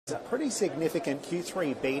A pretty significant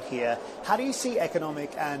Q3 beat here. How do you see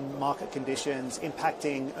economic and market conditions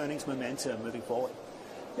impacting earnings momentum moving forward?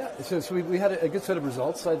 Yeah, so we had a good set of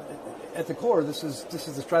results. At the core, this is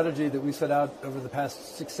the strategy that we set out over the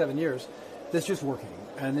past 6-7 years that's just working.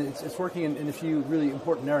 And it's working in a few really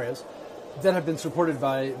important areas that have been supported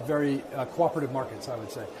by very cooperative markets, I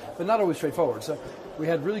would say, but not always straightforward. So we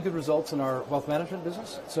had really good results in our wealth management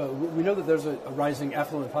business. So we know that there's a rising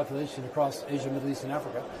affluent population across Asia, Middle East, and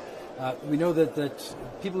Africa. We know that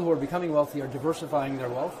people who are becoming wealthy are diversifying their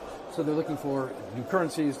wealth, so they're looking for new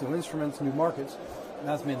currencies, new instruments, new markets.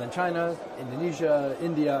 That's mainland China, Indonesia,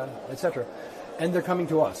 India, etc. And they're coming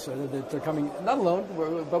to us. So they're coming not alone,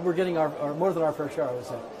 but we're getting our more than our fair share, I would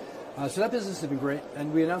say. So that business has been great,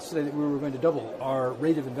 and we announced today that we were going to double our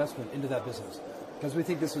rate of investment into that business because we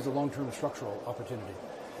think this is a long-term structural opportunity.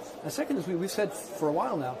 And second is we've said for a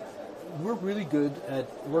while now, we're really good at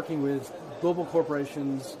working with global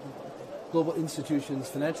corporations, global institutions,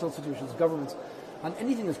 financial institutions, governments, on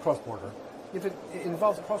anything that's cross-border. If it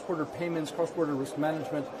involves cross-border payments, cross-border risk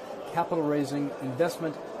management, capital raising,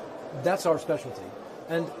 investment, that's our specialty.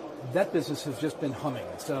 And that business has just been humming.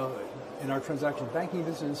 So in our transaction banking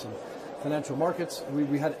business and financial markets,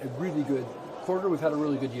 we had a really good quarter. We've had a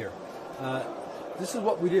really good year. This is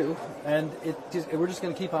what we do, and we're just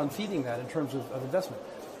going to keep on feeding that in terms of investment.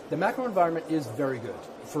 The macro environment is very good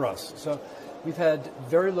for us. So we've had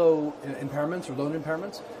very low impairments or loan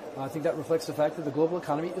impairments. I think that reflects the fact that the global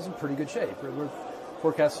economy is in pretty good shape. We're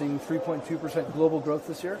forecasting 3.2% global growth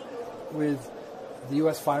this year, with the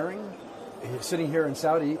U.S. firing, sitting here in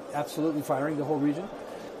Saudi, absolutely firing the whole region.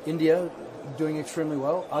 India doing extremely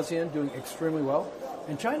well, ASEAN doing extremely well,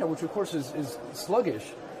 and China, which of course is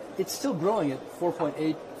sluggish, it's still growing at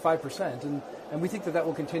 4.85%, and we think that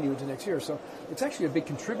will continue into next year. So it's actually a big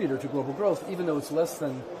contributor to global growth, even though it's less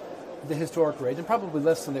than the historic rate, and probably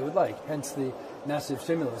less than they would like, hence the massive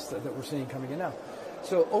stimulus that we're seeing coming in now.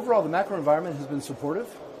 So overall, the macro environment has been supportive,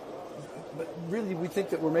 but really we think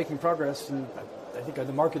that we're making progress, and I think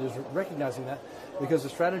the market is recognizing that, because the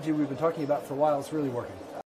strategy we've been talking about for a while is really working.